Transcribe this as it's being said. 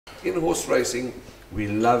in horse racing, we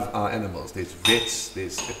love our animals. There's vets,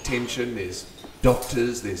 there's attention, there's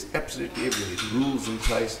doctors, there's absolutely everything. There's rules in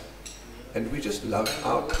place. And we just love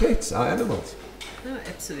our pets, our animals. No,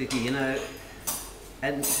 absolutely, you know,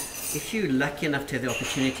 and if you're lucky enough to have the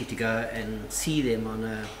opportunity to go and see them on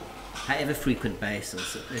a however frequent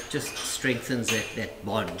basis, it just strengthens that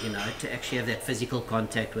bond, you know, to actually have that physical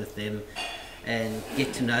contact with them and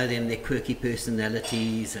get to know them, their quirky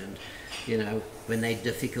personalities, and, you know, when they're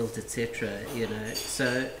difficult, etc., you know.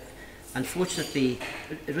 So unfortunately,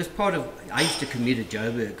 it was part of, I used to commute to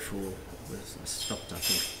Joburg I stopped I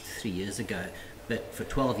think 3 years ago, but for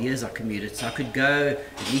 12 years I commuted, so I could go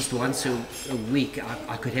at least once a week.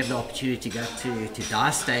 I could have the opportunity to go to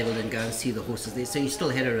Dye Stable and go and see the horses there, so you still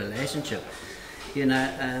had a relationship, you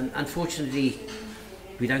know. Unfortunately,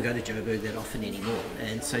 we don't go to Joburg that often anymore,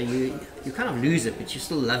 and so you kind of lose it, but you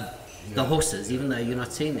still love the horses even though you're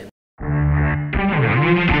not seeing them.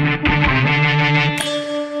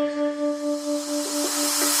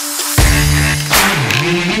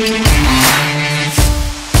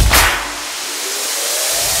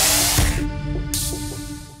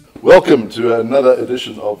 Welcome to another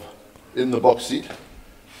edition of In the Box Seat.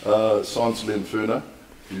 Chancellor Inferno,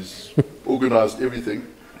 who's organised everything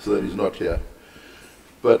so that he's not here.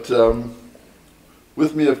 But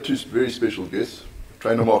with me I have two very special guests.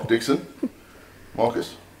 Trainer Mark Dixon.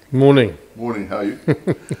 Marcus. Morning. Morning, how are you?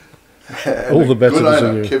 All the better good to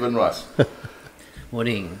owner, you. Kevin Rice.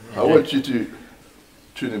 Morning. I want you to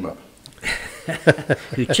tune him up.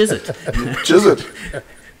 Who Chiswick? Chiswick.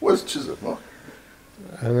 What's Chiswick, Mark?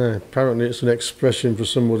 I know, apparently it's an expression for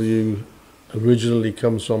somebody who originally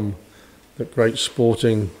comes from the great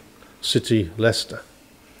sporting city, Leicester.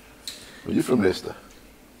 Are you from Leicester?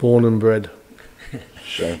 Born and bred.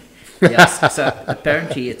 Shame. Yes, so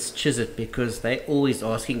apparently it's Chiswick because they're always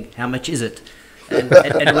asking how much is it, and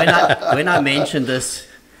when I mentioned this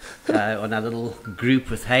on our little group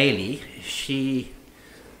with Hayley, she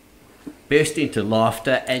burst into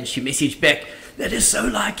laughter and she messaged back, "That is so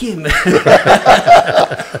like him."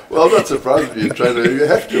 Well, I'm not surprised with you, Trainer. You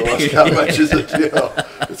have to ask how much is it. Yeah.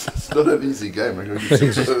 It's not an easy game.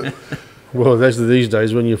 Well, that's these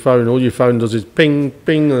days when you phone, all your phone does is ping,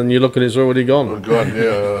 ping, and you look and it's already gone. Oh, gone,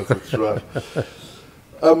 yeah, that's right.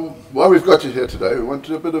 While we've got you here today, we want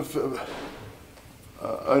to do a bit of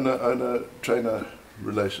owner-trainer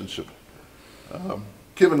relationship.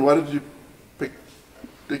 Kevin, why did you pick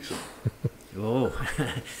Dixon? Oh,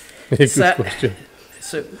 Good question.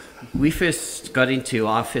 So I first got into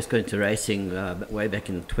racing way back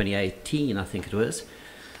in 2018, I think it was,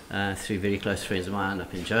 through very close friends of mine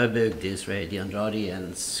up in Joburg, Desiree D'Andrade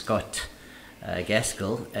and Scott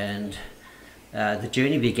Gaskell, and the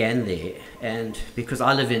journey began there. And because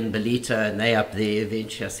I live in Belito and they up there,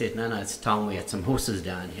 eventually I said, no, it's time we had some horses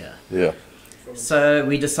down here. Yeah. So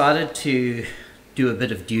we decided to do a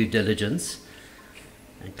bit of due diligence.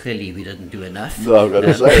 And clearly we didn't do enough. No, I've got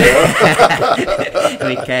to say that.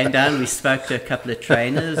 We came down, we spoke to a couple of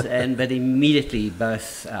trainers, but immediately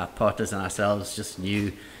both our partners and ourselves just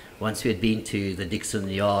knew, once we had been to the Dixon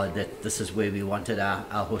yard, that this is where we wanted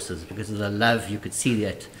our horses, because of the love you could see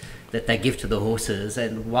that they give to the horses.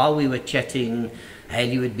 And while we were chatting,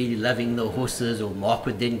 Hayley would be loving the horses, or Mark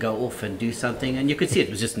would then go off and do something, and you could see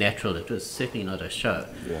it was just natural. It was certainly not a show.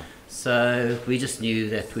 Yeah. So we just knew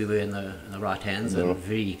that we were in the right hands, and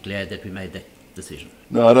very glad that we made that decision.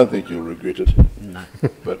 No, I don't think you'll regret it. No.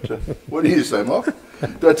 But what do you say, Mark?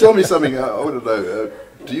 Tell me something. I want to know.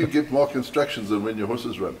 Do you give Mark instructions on when your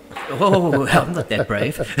horses run? Oh, I'm not that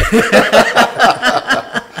brave.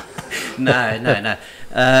 No.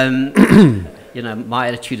 You know, my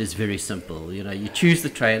attitude is very simple. You know, you choose the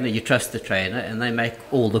trainer, you trust the trainer, and they make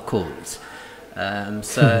all the calls.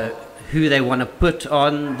 So who they want to put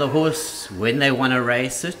on the horse, when they want to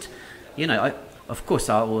race it, you know, of course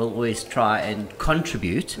I will always try and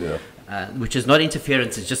contribute, which is not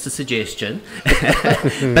interference, it's just a suggestion.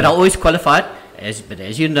 But I always qualify it, but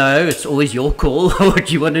as you know, it's always your call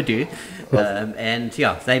what you want to do. And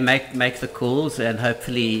yeah, they make the calls, and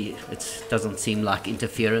hopefully it doesn't seem like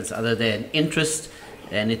interference other than interest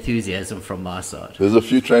and enthusiasm from my side. There's a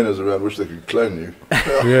few trainers around wish they could clone you.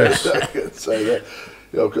 Yes. I can say that.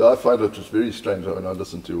 Yeah, I find it just very strange when I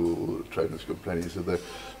listen to all the trainers complaining. He said the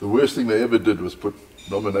worst thing they ever did was put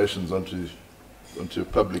nominations onto a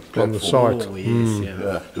public platform. On the site. Oh, yes,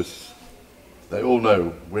 Yeah, because they all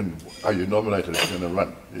know when you nominated, it's going to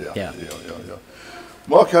run. Yeah.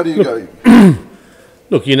 Mark, how do you go?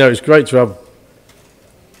 Look, you know, it's great to have,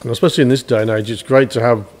 and especially in this day and age, it's great to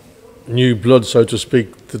have new blood, so to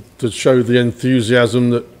speak, to show the enthusiasm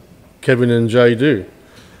that Kevin and Jay do.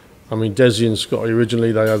 I mean, Desi and Scotty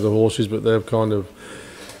originally they had the horses, but they've kind of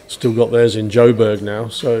still got theirs in Joburg now.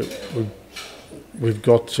 So we've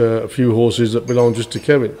got a few horses that belong just to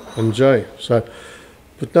Kevin and Jay. So,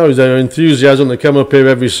 but no, their enthusiasm. They come up here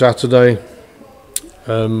every Saturday.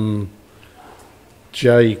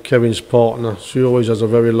 Jay, Kevin's partner, she always has a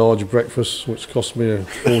very large breakfast, which costs me a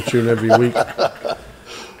fortune every week.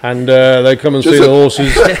 And they come and see the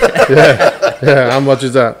horses. yeah. How much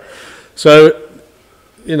is that? So,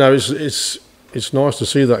 you know, it's nice to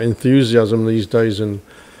see that enthusiasm these days and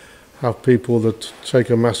have people that take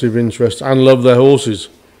a massive interest and love their horses.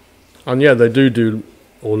 And yeah, they do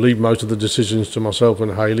or leave most of the decisions to myself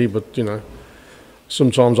and Hayley, but you know,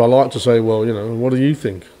 sometimes I like to say, well, you know, what do you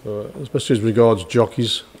think? Especially as regards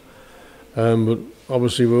jockeys. But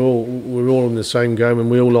obviously we're all in the same game, and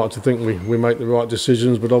we all like to think we make the right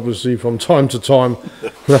decisions. But obviously, from time to time,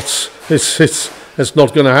 it's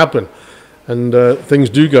not going to happen, and things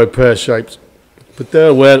do go pear-shaped. But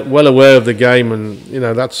they're well aware of the game, and you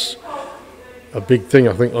know that's a big thing.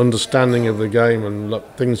 I think understanding of the game, and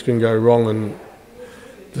look, things can go wrong, and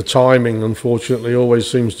the timing, unfortunately, always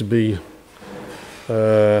seems to be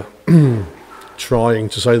trying,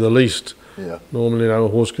 to say the least. Yeah. Normally, you know, a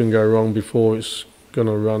horse can go wrong before it's going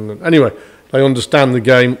to run. Anyway, they understand the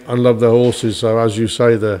game and love their horses. So, as you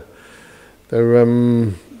say, they're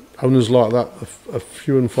owners like that are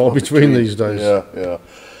few and far between these days. Yeah.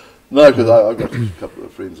 No, because I've got a couple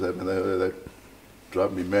of friends there, and they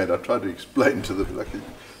drive me mad. I try to explain to them, like,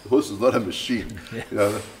 the horse is not a machine. You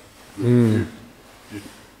know, you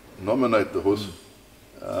nominate the horse.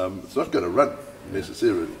 It's not going to run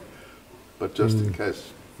necessarily, but just in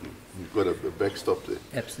case, you've got a backstop there.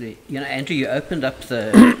 Absolutely. You know, Andrew, you opened up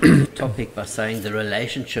the topic by saying the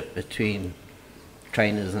relationship between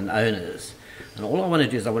trainers and owners. And all I want to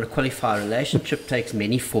do is I want to qualify a relationship takes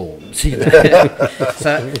many forms. You know?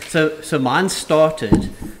 so mine started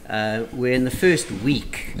where in the first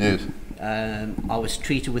week I was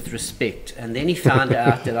treated with respect, and then he found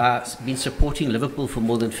out that I've been supporting Liverpool for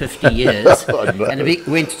more than 50 years, and it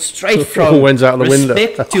went straight from went out the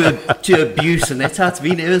respect to abuse, and that's how it's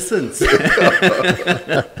been ever since.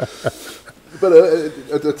 But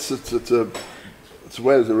it's a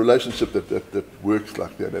way, it's a relationship that works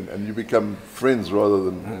like that, and you become friends rather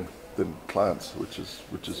than clients, which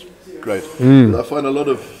is great. I find a lot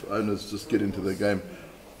of owners just get into the game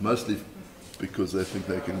mostly because they think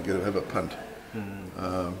they can have a punt, and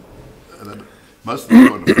then most of them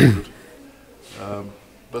can't afford it.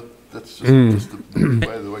 But that's just the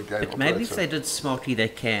way the game operates. Maybe if they did smartly, they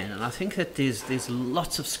can. And I think that there's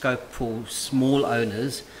lots of scope for small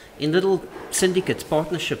owners in little syndicates,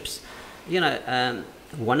 partnerships. You know,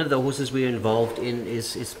 one of the horses we're involved in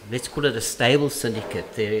is let's call it a stable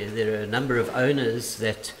syndicate. There are a number of owners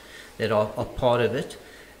that are part of it,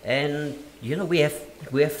 and you know we have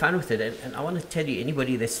fun with it. And I want to tell you,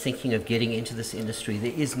 anybody that's thinking of getting into this industry,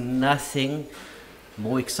 there is nothing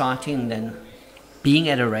more exciting than being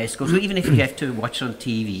at a race course, or even if you have to watch on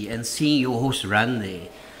TV and seeing your horse run there.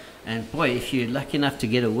 And boy, if you're lucky enough to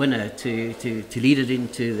get a winner to lead it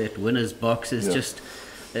into that winner's box is just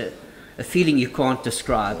a feeling you can't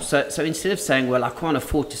describe. So instead of saying, well, I can't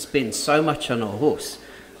afford to spend so much on a horse,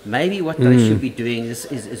 maybe what they should be doing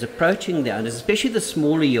is approaching the owners, especially the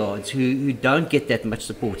smaller yards who don't get that much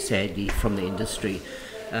support, sadly, from the industry.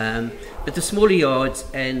 But the smaller yards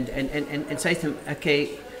and say to them,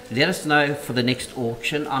 okay, let us know for the next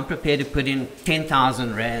auction. I'm prepared to put in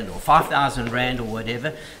 10,000 Rand or 5,000 Rand or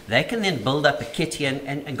whatever. They can then build up a kitty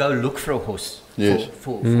and go look for a horse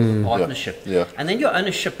for partnership. Yeah. And then your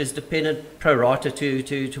ownership is dependent pro rata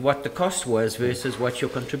to what the cost was versus what your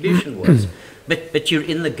contribution was. But you're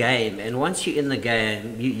in the game, and once you're in the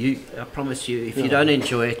game, you I promise you, if you don't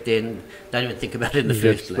enjoy it, then don't even think about it in the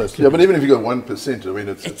first place. Yeah, but even if you got 1%, I mean,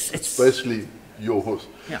 it's basically your horse.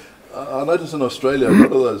 Yeah. I noticed in Australia, a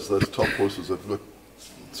lot of those top horses have got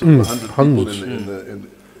sort of 100 people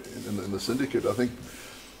in the syndicate.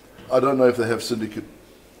 I don't know if they have syndicate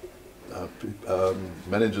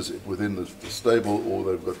managers within the stable, or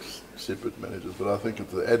they've got separate managers. But I think if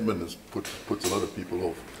the admin puts a lot of people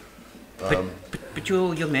off. But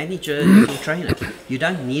your manager is your trainer. You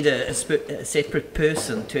don't need a separate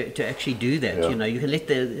person to actually do that. Yeah. You know, you can let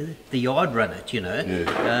the yard run it. You know,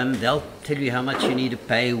 they'll tell you how much you need to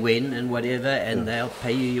pay, when, and whatever, and they'll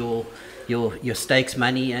pay you your stakes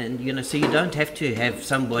money, and you know, so you don't have to have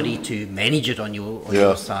somebody to manage it on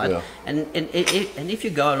your side. Yeah. And if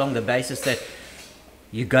you go along the basis that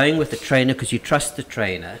you're going with the trainer because you trust the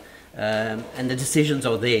trainer, and the decisions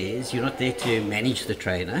are theirs. You're not there to manage the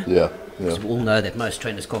trainer. Yeah. Because we all know that most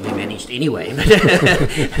trainers can't be managed anyway.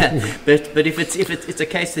 but if it's a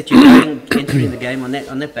case that you're entering the game on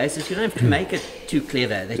that basis, you don't have to make it too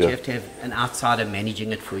clever that you have to have an outsider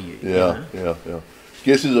managing it for you. Yeah.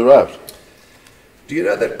 Guess who's arrived? Do you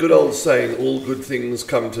know that good old saying, all good things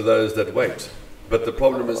come to those that wait? But the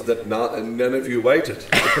problem is that none of you waited.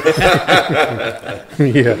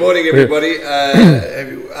 Good morning, everybody.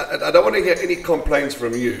 I don't want to hear any complaints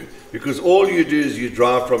from you, because all you do is you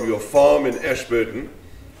drive from your farm in Ashburton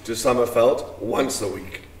to Summerveld once a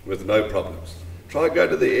week with no problems. Try go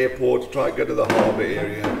to the airport, try go to the harbour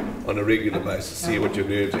area on a regular basis, see what your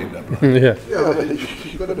nerves end up like.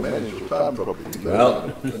 You've got to manage your time properly.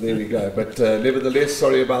 Well, there we go. But nevertheless,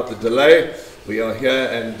 sorry about the delay. We are here,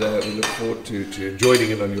 and we look forward to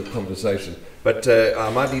joining in on your conversation. But I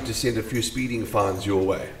might need to send a few speeding fines your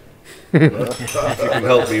way. If you can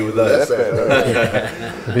help me with those.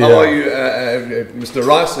 How are you, Mr.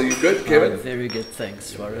 Rice? Are you good, Kevin? Very good,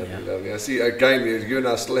 thanks, Warren. I see, again, you and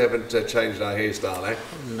I still haven't changed our hairstyle, eh?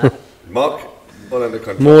 No. Mark, all under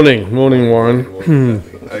control. Morning, Warren.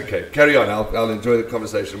 Okay, carry on. I'll enjoy the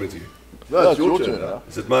conversation with you. No, it's your turn now.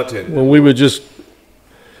 Is it my turn? Well, we were just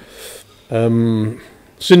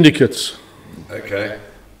syndicates. Okay.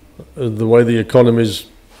 The way the economy's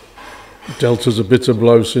dealt us a bitter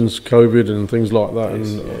blow since COVID and things like that, and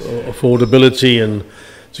affordability, and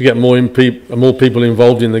to get more people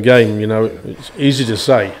involved in the game. You know, it's easy to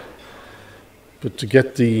say, but to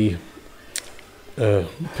get the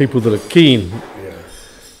people that are keen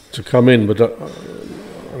to come in, but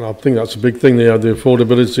and I think that's a big thing there, the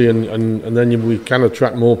affordability, and then we can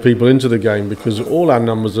attract more people into the game, because all our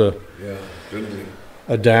numbers are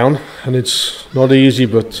down, and it's not easy,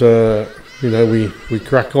 but we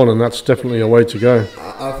crack on, and that's definitely a way to go.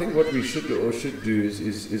 I think what we should do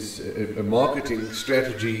is a marketing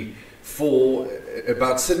strategy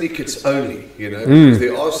about syndicates only, because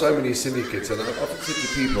there are so many syndicates, and I've often said to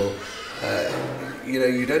people,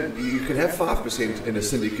 you can have 5% in a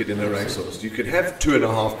syndicate in a racehorse, you can have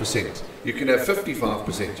 2.5%, you can have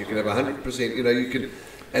 55%, you can have 100%, you can.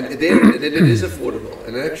 And then it is affordable.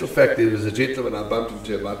 And in actual fact, there was a gentleman I bumped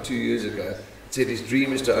into about 2 years ago, said his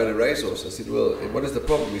dream is to own a racehorse. I said, well, what is the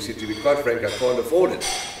problem? He said, to be quite frank, I can't afford it.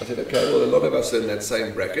 I said, okay, well, a lot of us are in that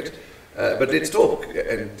same bracket, but let's talk.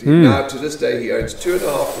 And now, to this day, he owns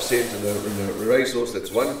 2.5% in a racehorse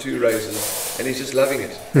that's won 2 races, and he's just loving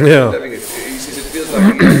it. Loving it. He says it feels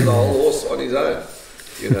like he owns the whole horse on his own.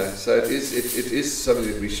 So it is something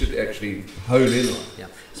that we should actually hone in on. Yeah.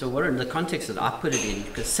 So what in the context that I put it in,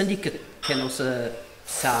 because syndicate can also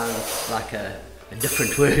sound like a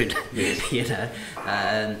different word,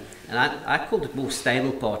 and I called it more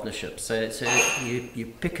stable partnership. So you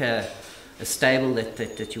pick a stable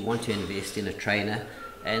that you want to invest in, a trainer,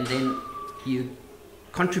 and then you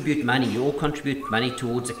contribute money. You all contribute money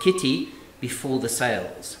towards a kitty before the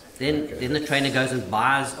sales. Then the trainer goes and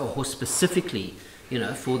buys a horse specifically,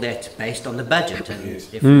 for that, based on the budget, and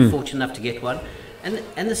if you're fortunate enough to get one,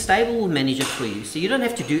 and the stable will manage it for you. So you don't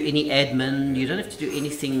have to do any admin, you don't have to do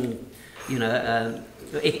anything,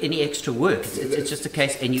 any extra work. It's just a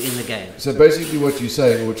case, and you're in the game. So basically what you're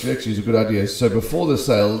saying, which actually is a good idea, so before the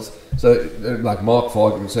sales, like Mark, for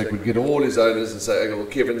argument's sake, would get all his owners and say, okay, well,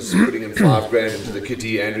 Kevin's putting in $5,000 into the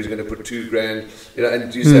kitty, Andrew's going to put $2,000,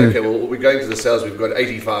 and you say, okay, well, we're going to the sales, we've got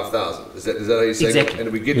 85,000. Is that how you're saying? Exactly. And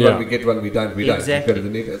we get one, we don't. Exactly. Go to the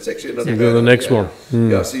next. That's actually not the next one.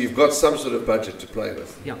 Yeah, so you've got some sort of budget to play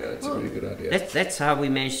with. Yeah, it's a really good idea. That's how we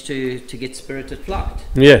managed to get Spirited Flight.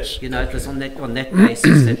 Yes. It was on that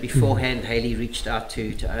basis that beforehand Hayley reached out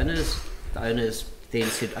to owners. The owners then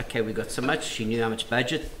said, okay, we got so much. She knew how much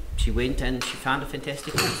budget. She went and she found a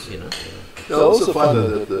fantastic horse, I also find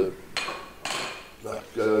that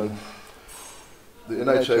the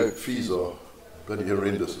NHA fees are bloody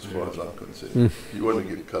horrendous as far as I'm concerned. You want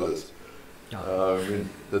to get colours.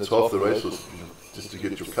 That's half the racehorse just to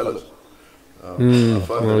get your colours.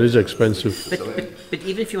 It is expensive. But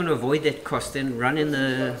even if you want to avoid that cost, then run in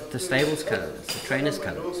the stable's colours, the trainer's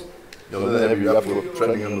colours. They have you up for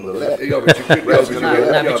training under the lap.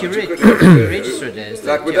 But you could register it as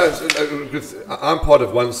like with us, I'm part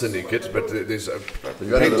of one syndicate, but there's a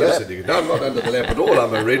plenty of syndicate. No, I'm not under the lamp at all.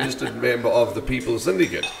 I'm a registered member of the People's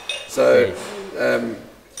Syndicate. So,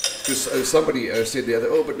 because somebody said the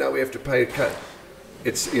other, but now we have to pay a cut.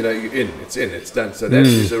 It's, you're in, it's done. So that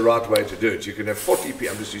is the right way to do it. You can have 40 people,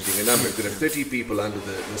 I'm just using a number, you can have 30 people under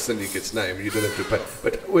the syndicate's name, you don't have to pay.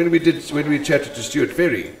 But when we chatted to Stuart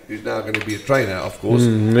Ferry, who's now going to be a trainer, of course,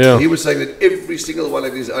 he was saying that every single one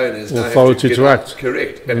of his owners now have to act.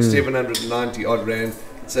 Correct. At 790 odd rand,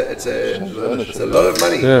 it's a lot of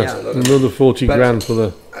money. Yeah, It's a lot of another 40 But- grand for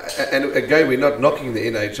the. And again, we're not knocking the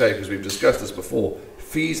NHA because we've discussed this before.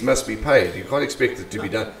 Fees must be paid. You can't expect it to be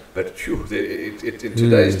done. But phew, in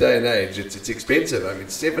today's day and age, it's expensive. I mean,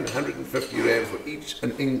 750 rand for each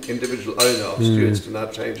individual owner of stewards to now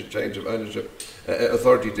change of ownership,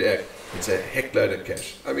 authority to act. It's a heck load of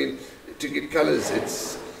cash. I mean, to get colours,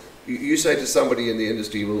 it's. You say to somebody in the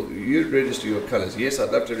industry, well, you register your colours. Yes,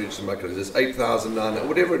 I'd love to register my colours. It's 8,009,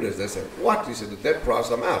 whatever it is. They say, what? He said, at that price,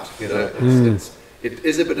 I'm out. You know, it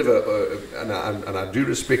is a bit of and I do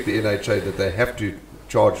respect the NHA that they have to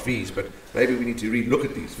charge fees, but maybe we need to relook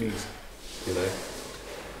at these fees, you know.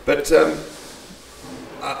 But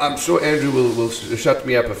I'm sure Andrew will shut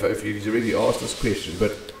me up if he's already asked this question.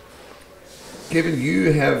 But Kevin,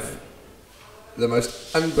 you have the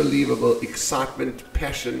most unbelievable excitement,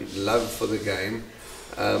 passion, love for the game.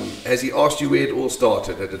 Has he asked you where it all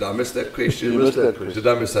started? Did I miss that question? You missed that question. Did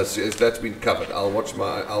I miss that? Yes, that's been covered. I'll watch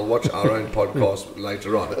our own podcast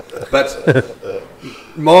later on. But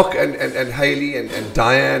Mark and Hayley and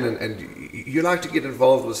Diane and you like to get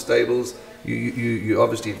involved with stables. You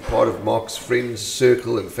obviously part of Mark's friends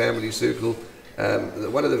circle and family circle.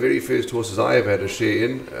 One of the very first horses I ever had a share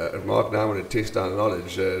in, Mark, now I want to test our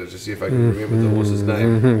knowledge to see if I can remember the horse's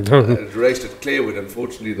name. It raced at Clarewood.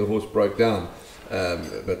 Unfortunately, the horse broke down.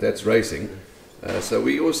 But that's racing. So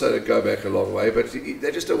we also go back a long way. But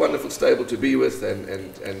they're just a wonderful stable to be with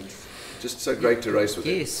and just so great to race with.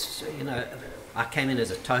 Yes, you know, I came in as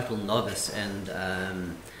a total novice,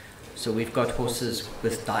 and so we've got horses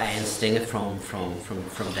with Diane Stenger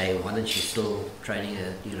from day one, and she's still training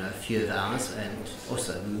a few of ours, and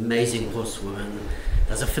also amazing horsewoman,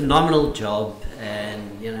 does a phenomenal job,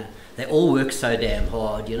 and you know. They all work so damn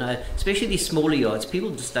hard, you know, especially these smaller yards.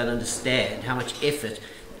 People just don't understand how much effort.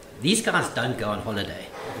 These guys don't go on holiday.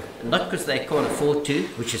 Not because they can't afford to,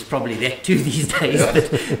 which is probably that too these days,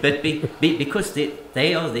 but because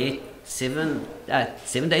they are there 7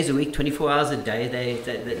 days a week, 24 hours a day,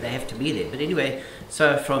 they have to be there. But anyway,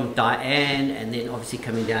 so from Diane and then obviously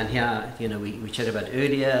coming down here, you know, we chatted about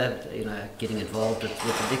earlier, you know, getting involved with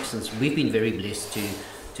the Dixons. We've been very blessed to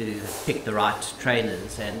pick the right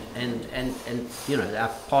trainers and you know, our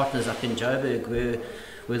partners up in Joburg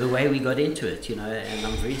were the way we got into it, you know, and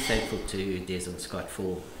I'm very thankful to Des and Scott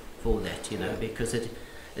for that, you know, because it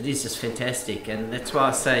is just fantastic. And that's why I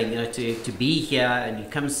was saying, you know, to be here and you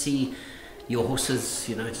come see your horses,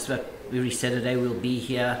 you know, just about every Saturday we'll be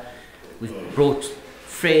here. We've brought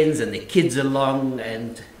friends and their kids along,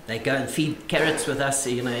 and they go and feed carrots with us,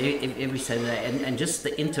 you know, every Saturday, and just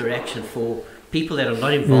the interaction for people that are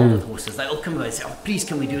not involved with horses. They all come over and say, oh, please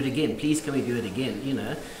can we do it again, please can we do it again, you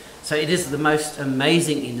know. So it is the most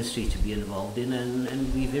amazing industry to be involved in,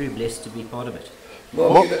 and we're very blessed to be part of it.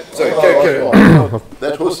 Well, sorry,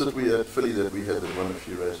 that horse that we had, filly that we had that won a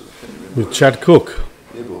few races, can you remember? With Chad Cook.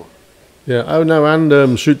 Neville. Yeah, oh no,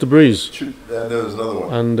 and Shoot the Breeze. There was another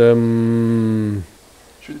one. And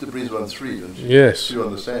Shoot the Breeze won 3, didn't she? yes. 2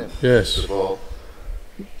 on the sand. Yes. The ball.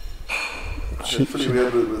 The filly we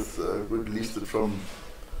had we released it from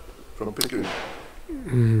Pickering.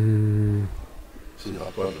 See, I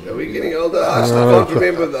can't remember. Are we getting older? I still can't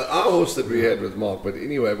remember our horse that we had with Mark. But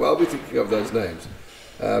anyway, while we're thinking of those names,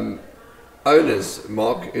 owners,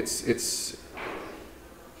 Mark, it's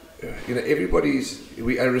you know,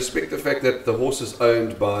 I respect the fact that the horse is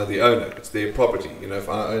owned by the owner. It's their property. You know, if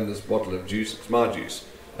I own this bottle of juice, it's my juice.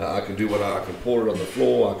 I can do what I can pour it on the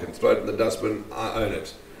floor. I can throw it in the dustbin. I own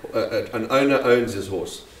it. An owner owns his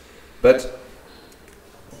horse, but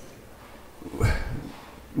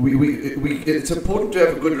it's important to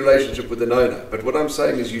have a good relationship with an owner. But what I'm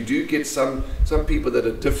saying is, you do get some people that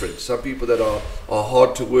are different, some people that are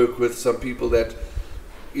hard to work with, some people that,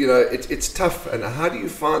 you know, it's tough. And how do you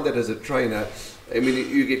find that as a trainer? I mean,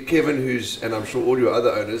 you get Kevin, and I'm sure all your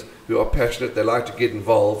other owners who are passionate, they like to get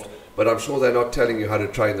involved, but I'm sure they're not telling you how to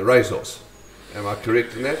train the racehorse. Am I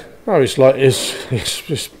correct in that? No, it's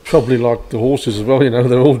probably like the horses as well, you know,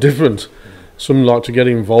 they're all different. Some like to get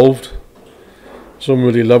involved, some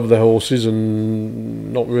really love their horses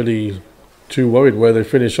and not really too worried where they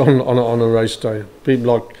finish on a race day. People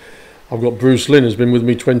like, I've got Bruce Lynn, has been with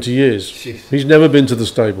me 20 years. Jeez. He's never been to the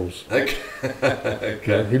stables. Okay.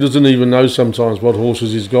 Okay. He doesn't even know sometimes what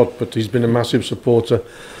horses he's got, but he's been a massive supporter.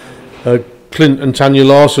 Clint and Tanya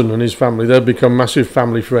Larson and his family, they've become massive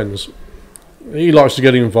family friends. He likes to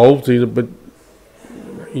get involved, but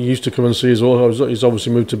he used to come and see his horse. He's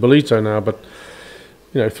obviously moved to Bolito now, but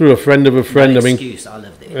you know, through a friend of a friend. No excuse, I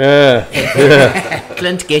live there. Yeah.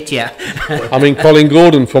 Clint, get ya. I mean, Colin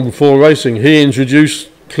Gordon from 4 Racing, he introduced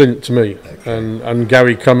Clint to me, and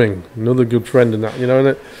Gary Cumming, another good friend in that, you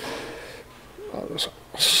know. And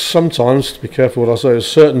sometimes, to be careful what I say,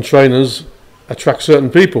 certain trainers attract certain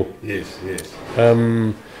people. Yes, yes.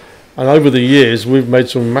 And over the years, we've made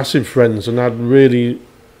some massive friends and had really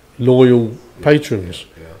loyal patrons.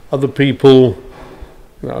 Yeah. Other people,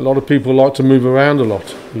 a lot of people like to move around a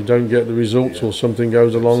lot. You don't get the results, or something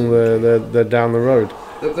goes along, they're down the road.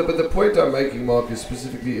 But the point I'm making, Mark, is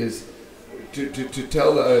specifically is to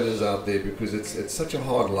tell the owners out there, because it's such a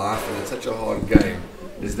hard life and it's such a hard game,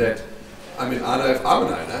 is that, I mean, I know if I'm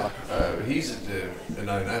an owner, he's an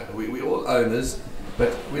owner, we all owners,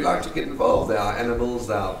 but we like to get involved. They're our animals,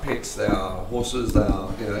 they're our pets, they're our horses, they're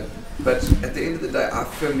our, you know. But at the end of the day, I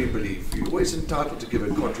firmly believe you're always entitled to give a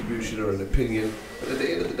contribution or an opinion. But at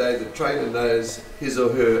the end of the day, the trainer knows his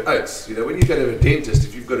or her oats. You know, when you go to a dentist,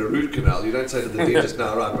 if you've got a root canal, you don't say to the dentist,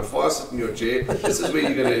 "Now, right, before I sit in your chair, this is where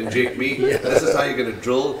you're going to inject me. This is how you're going to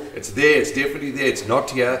drill. It's there. It's definitely there. It's not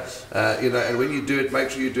here." You know, and when you do it, make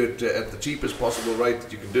sure you do it at the cheapest possible rate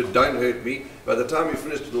that you can do it. Don't hurt me. By the time you're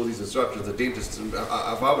finished with all these instructions, the dentist, if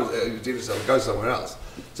I was a dentist, I'd go somewhere else.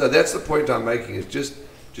 So that's the point I'm making. Is just.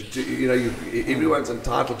 You know, everyone's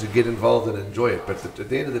entitled to get involved and enjoy it, but at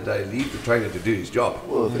the end of the day, leave the trainer to do his job.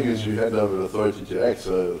 Well, the thing is, you hand over authority to act,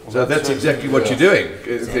 so that's exactly what you're doing,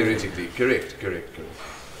 theoretically. Correct.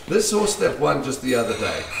 This horse that won just the other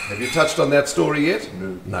day, have you touched on that story yet?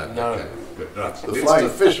 No. Okay, good. Right. The flying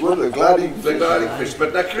fish, the gliding fish.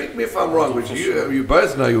 But now, correct me if I'm wrong, but you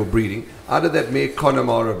both know your breeding. Out of that mare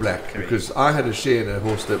Connemara Black, because I had a share in a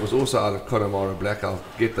horse that was also out of Connemara Black. I'll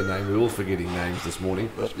get the name. We're all forgetting names this morning.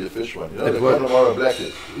 Must be a fish one. You know, the Connemara Black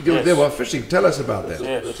is. They were fishing. Tell us about that.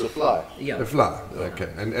 It's a fly. Yeah. A fly. Okay.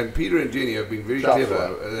 And Peter and Jenny have been very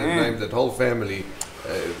clever. Named that whole family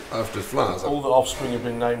after flies. All the offspring have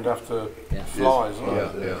been named after flies,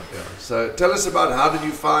 Yes. Yeah. So tell us about, how did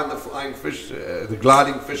you find the flying fish, the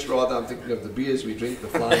gliding fish rather? I'm thinking of the beers we drink, the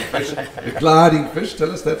flying fish, the gliding fish. Tell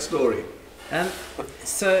us that story.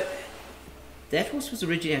 So that horse was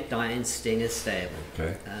originally at Diane Stenger's stable.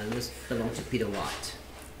 Okay. This belonged to Peter White.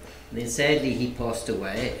 And then sadly he passed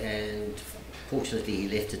away, and fortunately he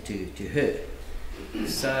left it to her.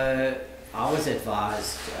 So I was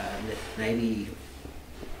advised that maybe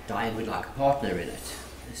Diane would like a partner in it.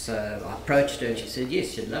 So I approached her and she said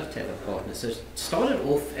yes, she'd love to have a partner. So it started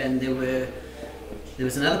off, and there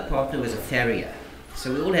was another partner who was a farrier.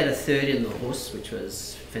 So we all had a third in the horse, which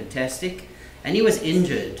was fantastic. And he was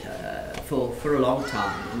injured for a long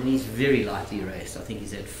time. I mean, he's very lightly raced. I think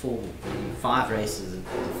he's had 5 races as a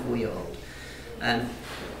 4-year-old.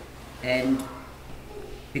 And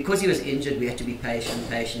because he was injured, we had to be patient.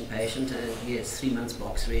 And yes, 3 months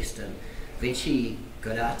box rest, and eventually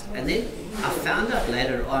got out. And then I found out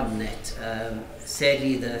later on that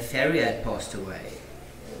sadly the farrier had passed away.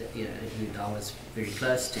 You know, who I was very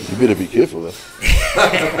close to. You better be careful then.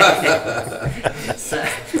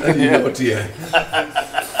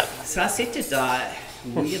 So I said to Di,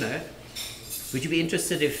 well, you know, would you be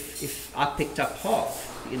interested if I picked up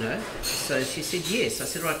half, you know? So she said yes. I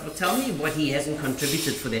said, right, well, tell me what he hasn't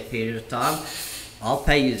contributed for that period of time. I'll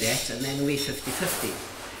pay you that, and then we're 50-50.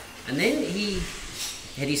 And then he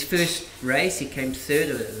had his first race. He came third.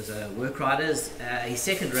 It was a work riders. His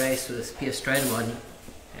second race was Pierre Straderman.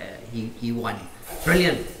 He won.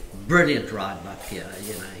 Brilliant ride by Pierre.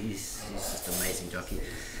 You know, he's just an amazing jockey.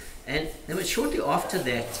 And then shortly after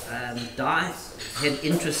that, Di had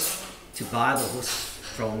interest to buy the horse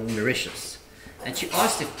from Mauritius, and she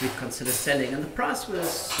asked if we'd consider selling. And the price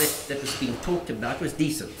that was being talked about was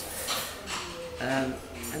decent. And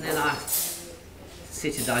then I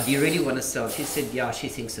said to Di, "Do you really want to sell?" She said, "Yeah, she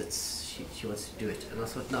thinks she wants to do it." And I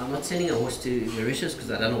thought, no, I'm not sending a horse to Mauritius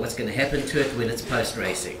because I don't know what's going to happen to it when it's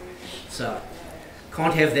post-racing. So,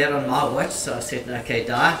 can't have that on my watch. So I said, okay,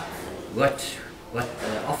 Di, what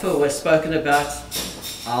offer was spoken about,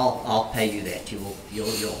 I'll pay you that, your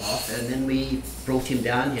half. And then we brought him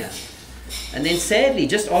down here. And then sadly,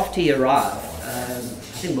 just after he arrived, I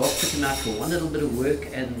think Mark took him out for one little bit of work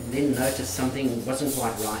and then noticed something wasn't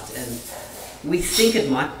quite right. And we think it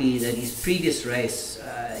might be that his previous race,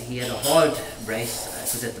 he had a hard race.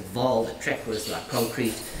 It was at the Val. The track was like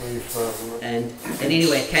concrete. And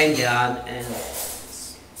anyway, it came down, and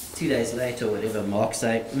 2 days later, or whatever, Mark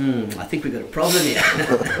said, I think we've got a problem here.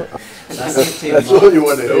 So I said to him, that's all you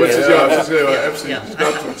want to hear. I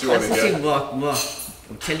said to Mark,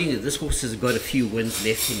 I'm telling you, this horse has got a few wins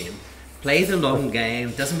left in him. Play the long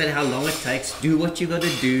game. Doesn't matter how long it takes. Do what you got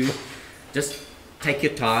to do. Just take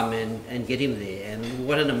your time and get him there. And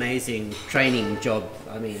what an amazing training job,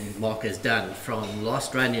 I mean, Mark has done from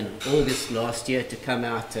last run in August last year to come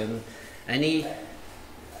out, and he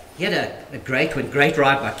he had a great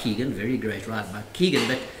ride by Keegan, very great ride by Keegan,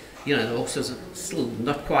 but you know, the horse was still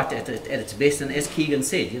not quite at its best, and as Keegan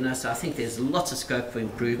said, you know, so I think there's lots of scope for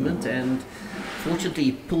improvement, and fortunately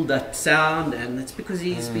he pulled that sound, and it's because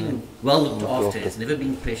he's been well looked after, there's never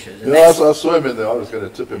been pressure. Yeah, I saw him in there, I was going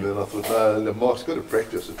to tip him, and I thought, no, Mark's got to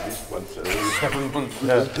practice at least once.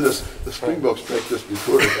 The Springboks practice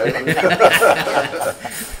before the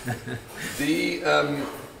game.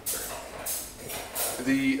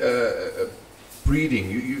 The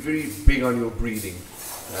breeding, you're very big on your breeding.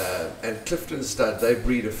 And Clifton Stud, they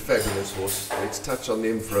breed a fabulous horse. Let's touch on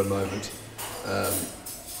them for a moment,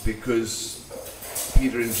 because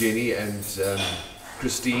Peter and Jenny and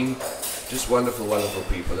Christine, just wonderful, wonderful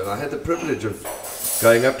people. And I had the privilege of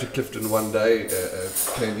going up to Clifton one day.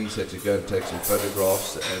 Candice had to go and take some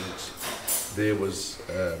photographs, and there was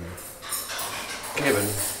Kevin,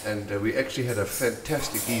 and we actually had a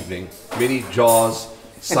fantastic evening. Many jars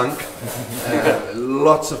sunk,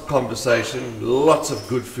 lots of conversation, lots of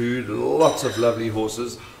good food, lots of lovely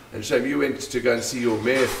horses. And Shame, you went to go and see your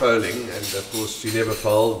mare foaling, and of course she never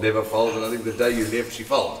foaled, and I think the day you left she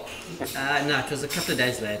foaled. No, it was a couple of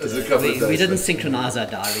days later. We didn't synchronise our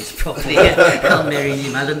diaries properly, Mary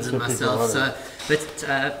Lee Mullins and myself. So,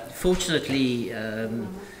 but fortunately,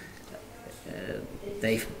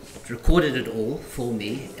 they recorded it all for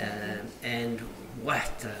me, and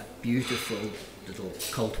what a beautiful little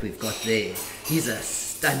colt we've got there. He's a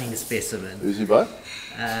stunning specimen. Who's he by?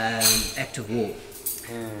 Act of War.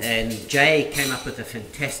 And Jay came up with a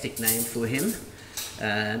fantastic name for him.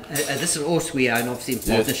 This is a horse we own, obviously in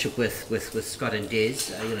partnership with Scott and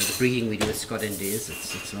Des. You know, the breeding we do with Scott and Des.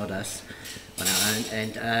 It's not us on our own.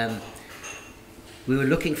 And we were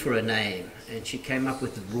looking for a name, and she came up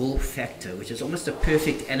with Raw Factor, which is almost a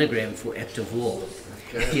perfect anagram for Act of War.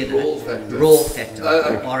 Okay. Raw Factor. Raw Factor.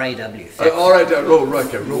 R-A-W.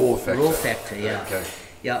 Raw Factor. Raw Factor, yeah. Okay.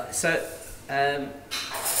 Yeah, so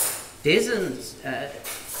Des and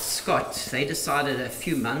Scott, they decided a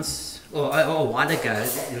few months, or a while ago,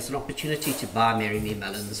 there was an opportunity to buy Mary Me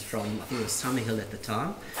Mullins from, I think it was Summerhill at the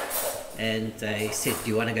time. And they said, do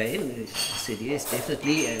you want to go in? I said, yes,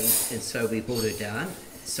 definitely. And so we brought her down.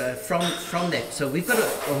 So from that, so we've got a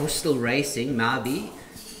horse still racing, Mabi,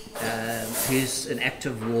 who's an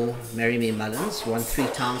active war, Mary Me Mullins, won 3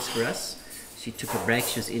 times for us. She took a break,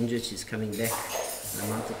 she was injured, she's coming back in a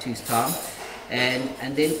month or two's time.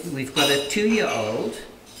 And then we've got a 2-year-old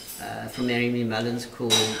from Mary Me Mullins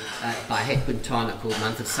called, by Het Quintana, called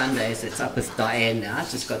Month of Sundays. It's up with Diane now,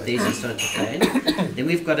 it's just got Daisy starting to train. Then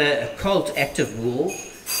we've got a colt active war,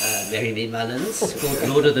 Mary Me Mullins, called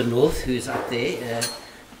Lord of the North, who's up there.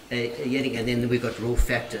 And then we've got Raw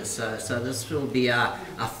Factor. So this will be our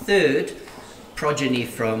 3rd progeny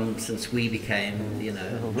from since we became, you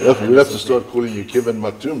know. We'll have to start calling you Kevin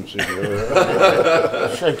Matum. So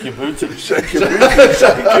Shake your booty. Shake your booty.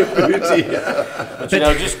 Shake your booty. But you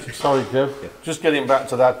know, sorry Kev, just getting back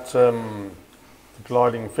to that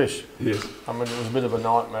gliding fish. Yes. I mean, it was a bit of a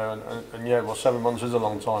nightmare, and yeah, well, 7 months is a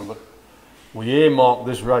long time, but we earmarked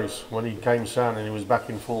this race when he came down and he was back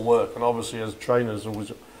in full work. And obviously, as trainers, always,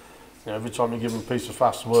 you know, every time you give him a piece of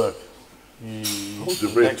fast work,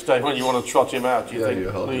 next day when you want to trot him out, you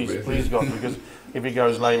think, please God, because if he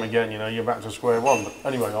goes lame again, you know, you're back to square one. But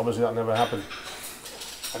anyway, obviously that never happened,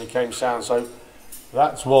 and he came sound. So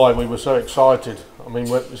that's why we were so excited. I mean,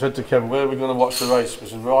 we said to Kevin, where are we going to watch the race? We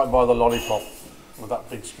said, right by the Lollipop with that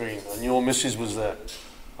big screen, and your missus was there,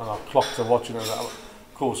 and I clocked her watching her.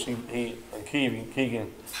 Of course, he and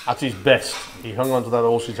Keegan, at his best, he hung onto that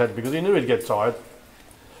horse's head because he knew he'd get tired.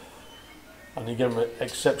 And he gave him an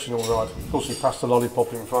exceptional ride. Of course, he passed the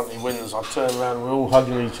Lollipop in front, he wins. I turned around, we're all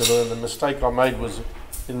hugging each other, and the mistake I made was,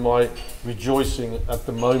 in my rejoicing at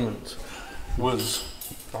the moment, was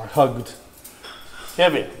I hugged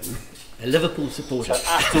Kevin. A Liverpool supporter.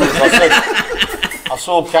 So afterwards, I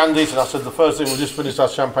saw Candice, and I said, the first thing, we just finished our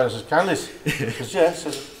champagne. I said, Candice? She says, yeah.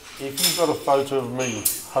 Says, if you've got a photo of me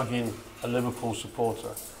hugging a Liverpool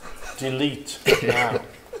supporter, delete now.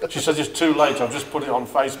 She said, it's too late, I've just put it on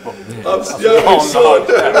Facebook. I saw it.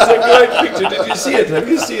 It was a great picture. Did you see it? Have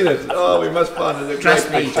you seen it? Oh, we must find it. Trust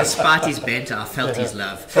me, despite his banter, I felt his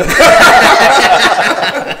love.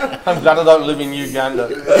 I'm glad I don't live in Uganda.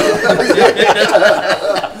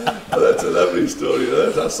 That's a lovely story.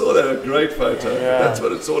 I saw that, a great photo. Yeah. That's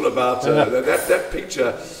what it's all about. That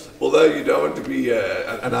picture, although you don't want to be,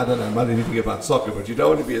 and I don't know about anything about soccer, but you don't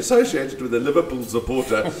want to be associated with a Liverpool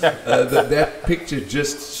supporter, that picture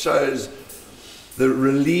just shows the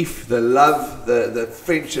relief, the love, the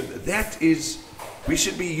friendship. That is, we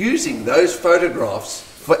should be using those photographs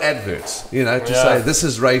for adverts, you know, to say this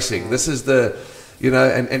is racing, this is the you know,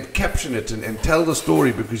 and caption it and tell the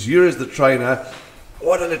story, because you as the trainer,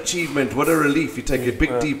 what an achievement, what a relief. You take a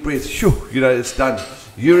big deep breath, shoo, you know, it's done.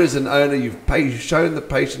 You as an owner, you've shown the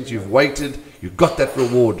patience, you've waited, you've got that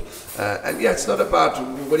reward. And yeah, it's not about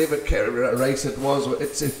whatever race it was.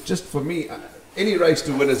 It's just, for me, any race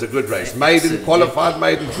to win is a good race. Maiden, qualified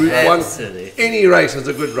maiden, Group 1, any race is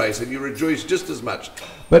a good race, and you rejoice just as much.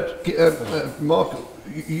 But Mark,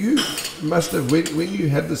 you must have, when you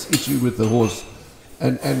had this issue with the horse,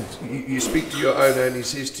 and you speak to your owner, and he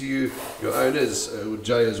says to you, your owners,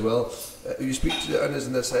 Jay as well, you speak to the owners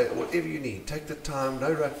and they say, whatever you need, take the time,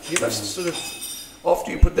 no rush. You must sort of,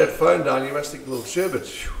 after you put that phone down, you must think, well, Sherbet,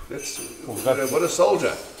 that's, what a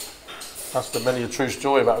soldier. That's the many a true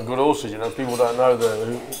story about good horses. You know, people don't know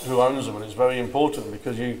who owns them, and it's very important,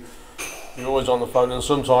 because you're always on the phone, and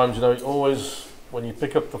sometimes, you know, always when you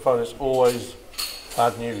pick up the phone, it's always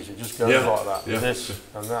bad news. It just goes like that, this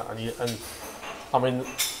and that, and I mean,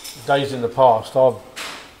 days in the past, I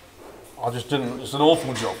just didn't. It's an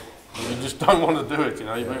awful job. You just don't want to do it. You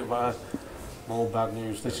know, you think about more bad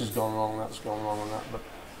news. This has gone wrong. That's gone wrong, and that. But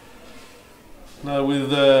no,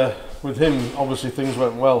 with him, obviously things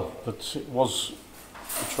went well, but it was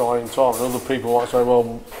a trying time. And other people might say,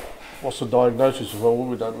 well, what's the diagnosis? Well,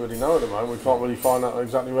 we don't really know at the moment. We can't really find out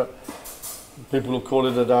exactly what. People will call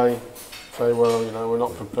it a day, say, well, you know, we're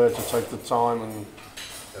not prepared to take the time and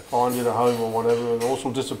find it a home or whatever, and the horse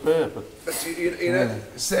will disappear. But you know,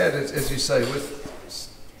 sad as you say,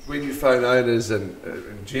 when you phone owners and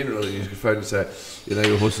in general, you phone and say, you know,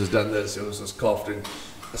 your horse has done this, your horse has coughed, and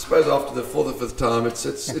I suppose after the fourth or fifth time,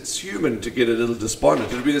 it's human to get a little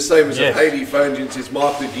despondent. It'll be the same as if Hayley phones you and says,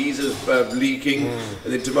 Mark, the geezer's leaking,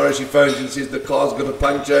 and then tomorrow she phones you and says the car's got a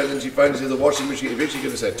puncture, and then she phones and says the washing machine. Eventually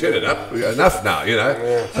going to say, turn it up, enough now, you know.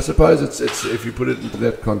 Yeah. I suppose it's if you put it into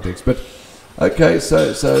that context. But okay,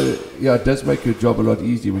 so yeah, it does make your job a lot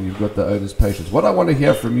easier when you've got the owner's patience. What I want to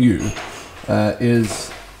hear from you is,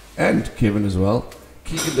 and Kevin as well,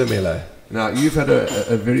 Keegan DeMello. Now, you've had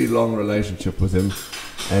a very long relationship with him,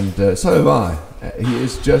 and so have I. He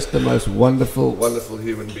is just the most wonderful, wonderful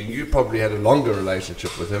human being. You probably had a longer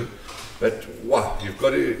relationship with him, but wow, you've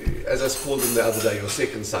got to, as I called him the other day, your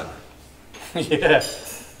second son. Yeah,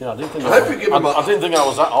 I didn't think I didn't think I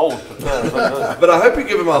was that old. But I hope you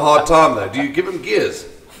give him a hard time, though. Do you give him gears?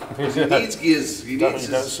 He needs gears. You don't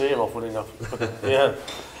see him often enough. But, yeah.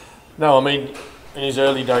 No, I mean, in his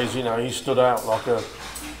early days, you know, he stood out like a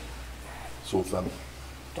sore thumb,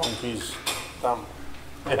 donkey's thumb.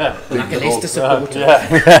 Yeah. Like a Leicester supporter.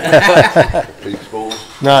 Big balls.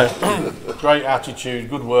 No, great attitude,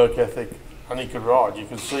 good work ethic, and he could ride. You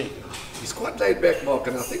could see. He's quite laid back, Mark,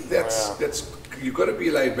 and I think that's you've got to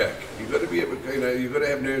be laid back. You've got to be able, you know, you've got to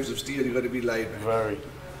have nerves of steel. You've got to be laid back. Very.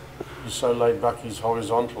 He's so laid back. He's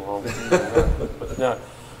horizontal. But yeah,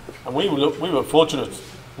 and we were fortunate.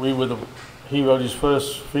 He rode his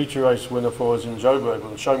first feature race winner for us in Joburg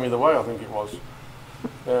and Show Me the Way, I think it was.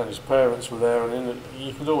 Yeah, and his parents were there, and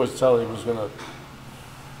you could always tell he was going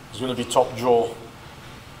to be top draw.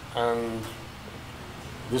 And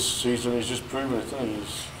this season he's just proven it, and he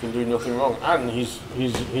can do nothing wrong. And he's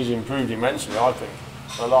improved immensely, I think,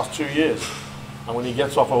 in the last 2 years. And when he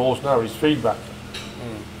gets off a horse now, his feedback.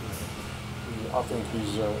 I think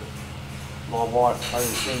he's my wife.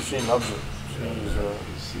 She loves it.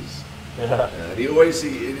 And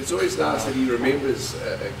it's always nice that he remembers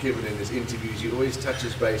Kevin in his interviews. He always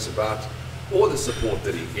touches base about all the support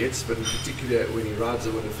that he gets, but in particular when he rides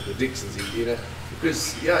a winner for the Dixons, you know,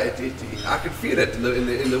 because I can feel it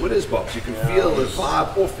in the winner's box. You can feel the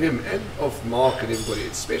vibe off him and off Mark and everybody.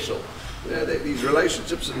 It's special. You know, these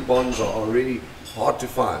relationships and bonds are really hard to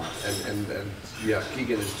find, and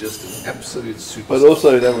Keegan is just an absolute superstar. But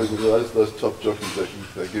also, you know, with those top jockeys,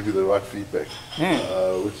 they give you the right feedback,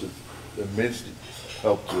 which is immensely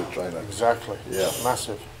help to a trainer. Exactly. Yeah.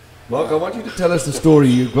 Massive. Mark, I want you to tell us the story.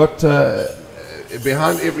 You've got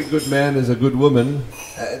behind every good man is a good woman.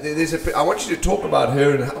 I want you to talk about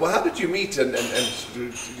her and how did you meet and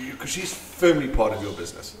because she's firmly part of your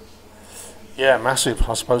business. Yeah, massive.